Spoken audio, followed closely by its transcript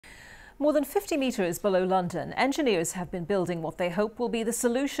More than 50 metres below London, engineers have been building what they hope will be the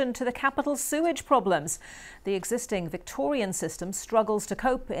solution to the capital's sewage problems. The existing Victorian system struggles to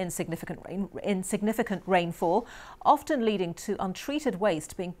cope in significant rainfall, often leading to untreated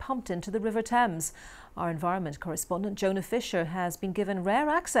waste being pumped into the River Thames. Our environment correspondent Jonah Fisher has been given rare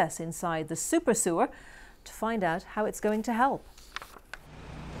access inside the super sewer to find out how it's going to help.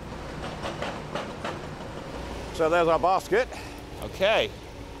 So there's our basket. Okay.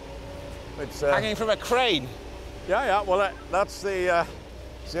 It's hanging from a crane. Yeah. Well, that's the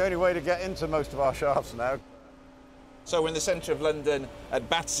only way to get into most of our shafts now. So we're in the centre of London at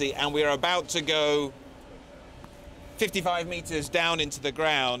Battersea, and we're about to go 55 metres down into the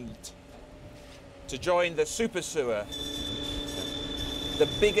ground to join the super sewer, the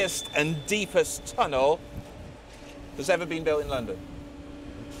biggest and deepest tunnel that's ever been built in London.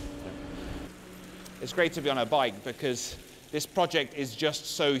 It's great to be on a bike because this project is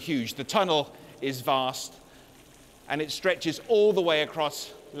just so huge. The tunnel is vast and it stretches all the way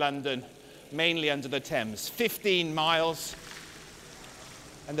across London, mainly under the Thames, 15 miles.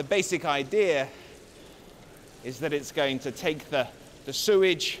 And the basic idea is that it's going to take the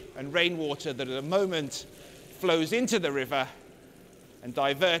sewage and rainwater that at the moment flows into the river and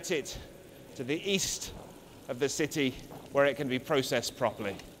divert it to the east of the city where it can be processed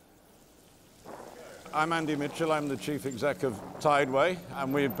properly. I'm Andy Mitchell, I'm the Chief Exec of Tideway,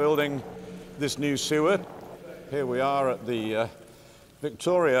 and we're building this new sewer. Here we are at the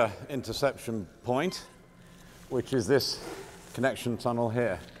Victoria interception point, which is this connection tunnel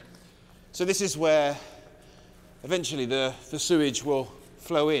here. So this is where eventually the sewage will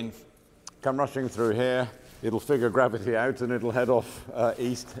flow in. Come rushing through here, it'll figure gravity out and it'll head off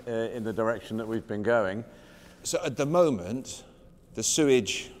east in the direction that we've been going. So at the moment, the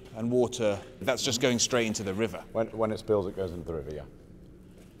sewage and water, that's just going straight into the river. When it spills, it goes into the river, yeah.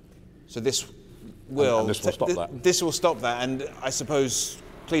 So this will... And this will stop that. This will stop that and, I suppose,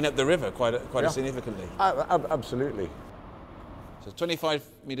 clean up the river quite significantly. Absolutely. So 25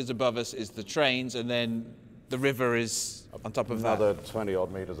 metres above us is the trains, and then the river is on top of that. Another 20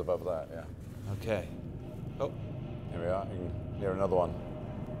 odd metres above that, yeah. Okay. Oh. Here we are, you can hear another one.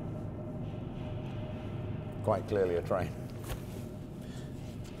 Quite clearly a train.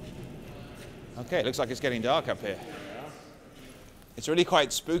 Okay, it looks like it's getting dark up here. Yeah. It's really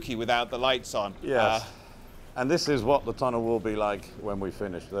quite spooky without the lights on. Yes. And this is what the tunnel will be like when we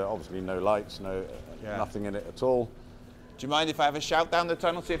finish. There are obviously no lights, nothing in it at all. Do you mind if I have a shout down the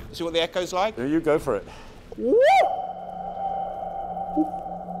tunnel, see what the echo's like? You go for it.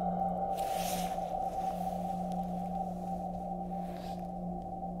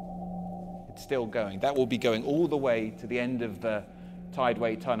 It's still going. That will be going all the way to the end of the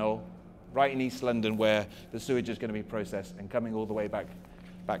Tideway tunnel, right in East London, where the sewage is going to be processed, and coming all the way back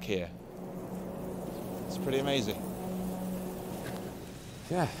here. It's pretty amazing.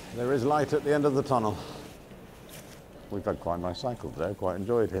 Yeah, there is light at the end of the tunnel. We've had quite a nice cycle today, quite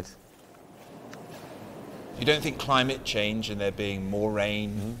enjoyed it. You don't think climate change and there being more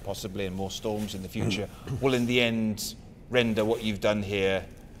rain, possibly, and more storms in the future, will in the end render what you've done here,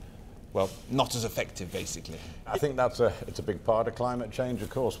 well, not as effective, basically? I think it's a big part of climate change, of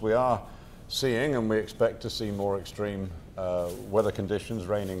course. We are seeing, and we expect to see, more extreme weather conditions,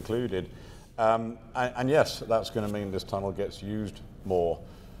 rain included. And yes, that's going to mean this tunnel gets used more.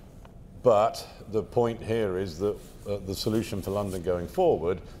 But the point here is that the solution for London going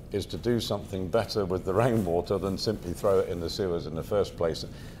forward is to do something better with the rainwater than simply throw it in the sewers in the first place.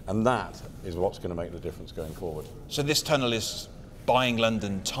 And that is what's going to make the difference going forward. So this tunnel is buying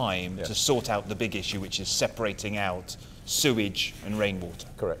London time Yes. to sort out the big issue, which is separating out sewage and rainwater.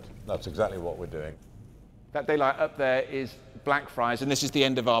 Correct. That's exactly what we're doing. That daylight up there is Blackfriars, and this is the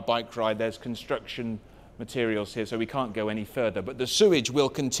end of our bike ride. There's construction materials here, so we can't go any further. But the sewage will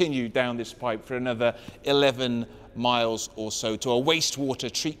continue down this pipe for another 11 miles or so to a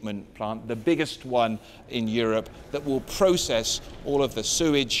wastewater treatment plant, the biggest one in Europe, that will process all of the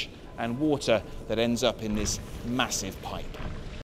sewage and water that ends up in this massive pipe.